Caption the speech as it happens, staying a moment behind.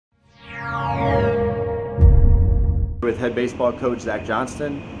with head baseball coach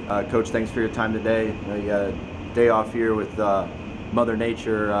Johnston. Coach, thanks for your time today. You got a day off here with Mother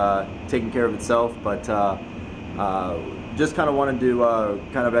Nature taking care of itself, but just kind of wanted to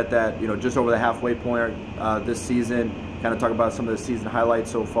kind of at that, just over the halfway point this season, kind of talk about some of the season highlights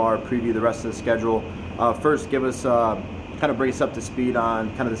so far, preview the rest of the schedule. First, give us kind of bring us up to speed on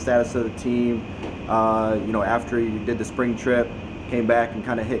kind of the status of the team. After you did the spring trip, came back and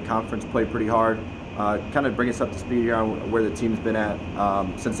kind of hit conference play pretty hard. Kind of bring us up to speed here on where the team's been at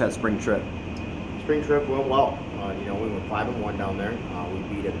since that spring trip. Spring trip went well. We went 5-1 down there.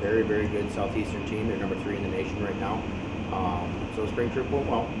 We beat a very, very good Southeastern team. They're number 3 in the nation right now. So spring trip went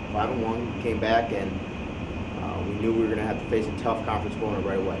well. 5-1, came back, and we knew we were going to have to face a tough conference opponent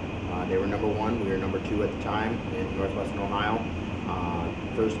right away. They were number 1. We were number 2 at the time in Northwestern Ohio.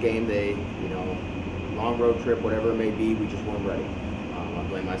 First game, long road trip, whatever it may be, we just weren't ready. I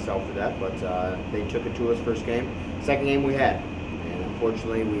blame myself for that, but they took it to us first game. Second game we had, and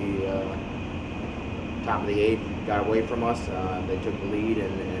unfortunately we top of the 8th got away from us. They took the lead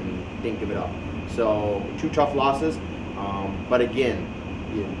and didn't give it up. So 2 tough losses, but again,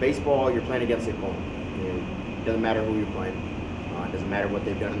 in baseball you're playing against the opponent. It doesn't matter who you're playing. It doesn't matter what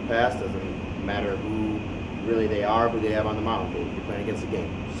they've done in the past. Doesn't matter who really they are, who they have on the mound. You're playing against the game.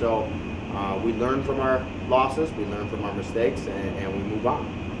 So we learn from our losses, we learn from our mistakes, and we move on.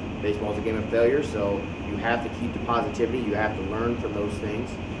 Baseball is a game of failure, so you have to keep the positivity. You have to learn from those things,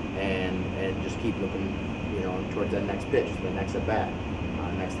 and just keep looking, towards that next pitch, the next at bat,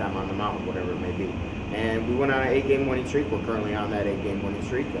 next time on the mound, whatever it may be. And we went on an 8-game winning streak. We're currently on that 8-game winning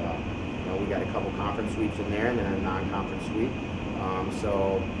streak. We got a couple conference sweeps in there, and then a non-conference sweep.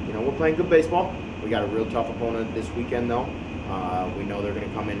 So we're playing good baseball. We got a real tough opponent this weekend, though. We know they're going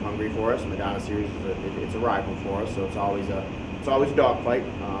to come in hungry for us. Madonna series it's a rival for us, so it's always a dogfight.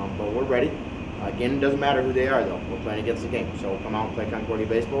 But we're ready. Again, it doesn't matter who they are, though. We're playing against the game, so come out and play Concordia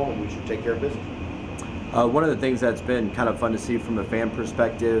baseball, and we should take care of business. One of the things that's been kind of fun to see from a fan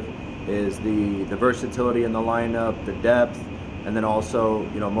perspective is the versatility in the lineup, the depth, and then also,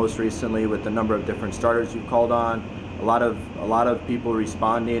 most recently with the number of different starters you've called on, a lot of people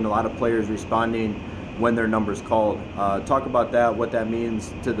responding, a lot of players responding when their number's called. Talk about that, what that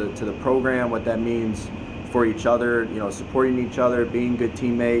means to the program, what that means for each other, supporting each other, being good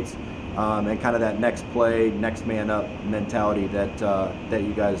teammates, and kind of that next play, next man up mentality that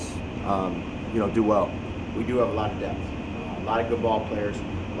you guys do well. We do have a lot of depth, a lot of good ball players,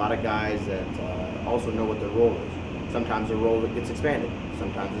 a lot of guys that also know what their role is. Sometimes their role gets expanded,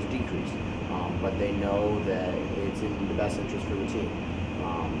 sometimes it's decreased, but they know that it's in the best interest for the team.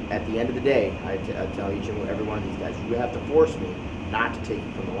 At the end of the day, I tell each and every one of these guys, you have to force me not to take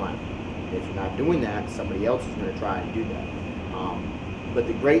you from the line. If you're not doing that, somebody else is going to try and do that. But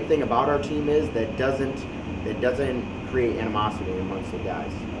the great thing about our team is that it doesn't create animosity amongst the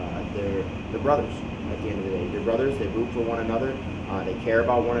guys. They're brothers at the end of the day. They're brothers. They root for one another. They care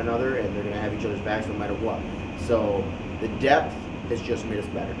about one another, and they're going to have each other's backs no matter what. So the depth has just made us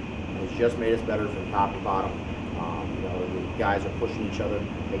better. It's just made us better from top to bottom. The guys are pushing each other,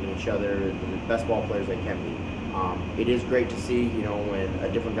 making each other the best ball players they can be. It is great to see, when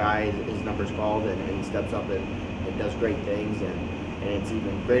a different guy, his number's called, and he steps up and does great things, and it's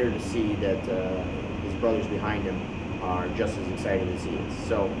even greater to see that his brothers behind him are just as excited as he is.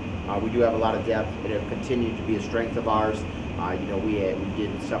 So we do have a lot of depth. It has continued to be a strength of ours. We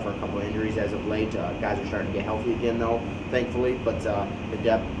did suffer a couple of injuries as of late. Guys are starting to get healthy again, though, thankfully, but the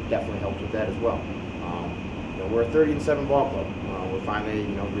depth definitely helped with that as well. We're a 30-7 ball club. We're finally,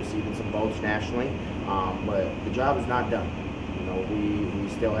 receiving some votes nationally, but the job is not done. We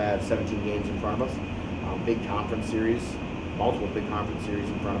still have 17 games in front of us, big conference series, multiple big conference series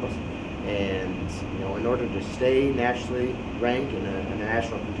in front of us, and in order to stay nationally ranked and a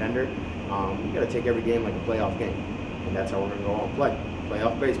national contender, we got to take every game like a playoff game, and that's how we're going to go out and play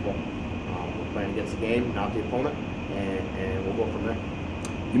playoff baseball. We're playing against the game, not the opponent, and we'll go from there.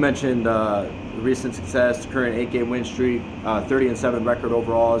 You mentioned recent success, current 8-game win streak, 30-7 record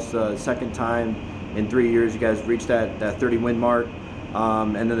overall. It's the second time in 3 years you guys reached that 30-win mark.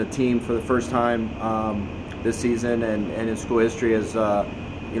 And then the team, for the first time this season and in school history, has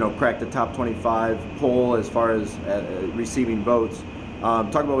cracked the top 25 poll as far as receiving votes.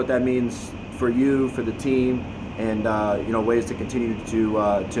 Talk about what that means for you, for the team, and ways to continue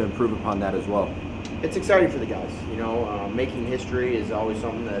to improve upon that as well. It's exciting for the guys. Making history is always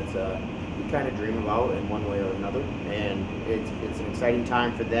something that we kind of dream about in one way or another, and it's an exciting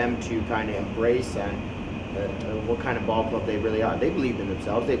time for them to kind of embrace and what kind of ball club they really are. They believe in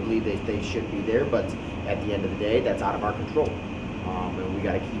themselves. They believe they should be there, but at the end of the day, that's out of our control, and we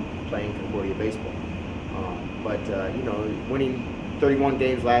got to keep playing Concordia baseball. Winning 31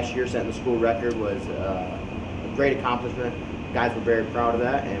 games last year, setting the school record, was a great accomplishment. Guys were very proud of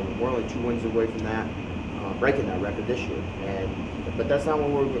that, and we're only 2 wins away from that, breaking that record this year. But that's not what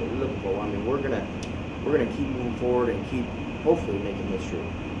we're looking for. I mean, we're gonna keep moving forward and keep hopefully making history.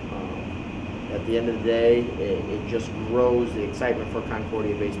 At the end of the day, it just grows the excitement for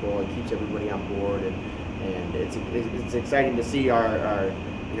Concordia baseball. It keeps everybody on board, and it's exciting to see our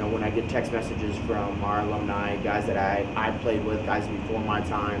when I get text messages from our alumni, guys that I played with, guys before my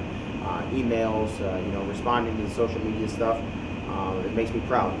time, emails, responding to the social media stuff. It makes me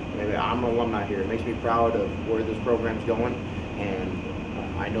proud. I'm an alumni here. It makes me proud of where this program's going,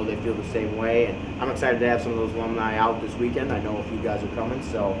 and I know they feel the same way. And I'm excited to have some of those alumni out this weekend. I know a few guys are coming,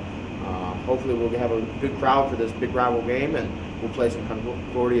 so hopefully we'll have a good crowd for this big rival game, and we'll play some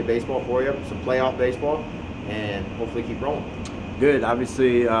Concordia baseball for you, some playoff baseball, and hopefully keep rolling. Good.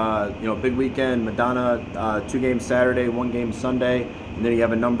 Obviously, big weekend. Madonna, 2 games Saturday, 1 game Sunday, and then you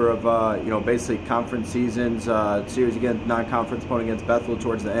have a number of basically conference seasons. Series against non-conference opponent against Bethel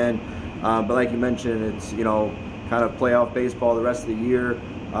towards the end. But like you mentioned, it's kind of playoff baseball the rest of the year.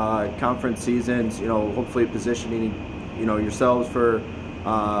 Conference seasons. Hopefully positioning yourselves for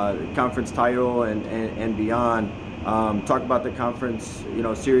conference title and beyond. Talk about the conference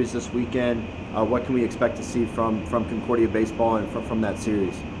series this weekend. What can we expect to see from Concordia baseball and from that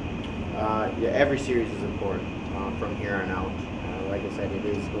series? Every series is important from here on out. Like I said, it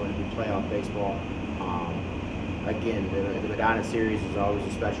is going to be playoff baseball. Again, the Madonna series is always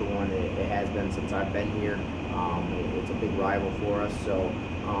a special one. It has been since I've been here. It's a big rival for us. So,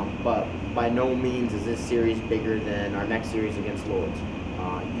 but by no means is this series bigger than our next series against Lords.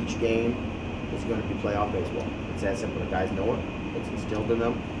 Each game is going to be playoff baseball. It's that simple. The guys know it. It's instilled in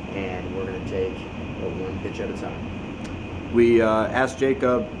them, and we're going to take one pitch at a time. We asked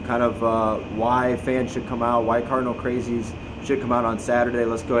Jacob kind of why fans should come out, why Cardinal Crazies should come out on Saturday.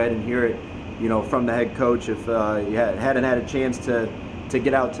 Let's go ahead and hear it, from the head coach. If you hadn't had a chance to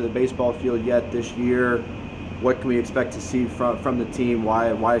get out to the baseball field yet this year, what can we expect to see from the team?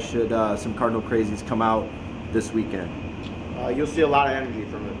 Why should some Cardinal Crazies come out this weekend? You'll see a lot of energy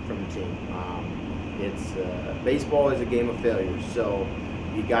from the team. Baseball is a game of failures, so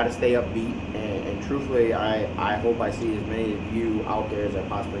you got to stay upbeat. And truthfully, I hope I see as many of you out there as I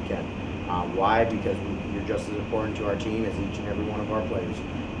possibly can. Why? Because you're just as important to our team as each and every one of our players.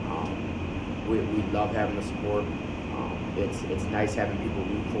 We love having the support. It's nice having people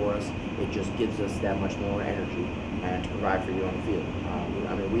root for us. It just gives us that much more energy to provide for you on the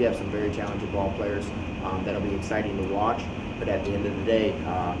field. We have some very talented ball players that'll be exciting to watch. But at the end of the day,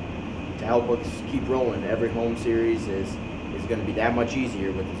 to help us keep rolling, every home series is going to be that much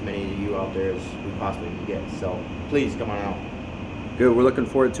easier with as many of you out there as we possibly can get. So please come on out. Good. We're looking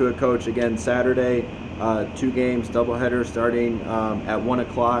forward to it, Coach. Again, Saturday, 2 games, doubleheader starting at 1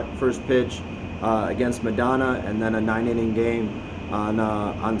 o'clock. First pitch against Madonna, and then a 9-inning game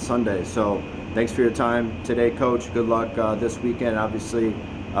on Sunday. So thanks for your time today, Coach. Good luck this weekend, obviously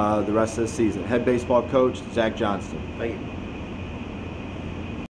the rest of the season. Head baseball coach, Zach Johnston. Thank you.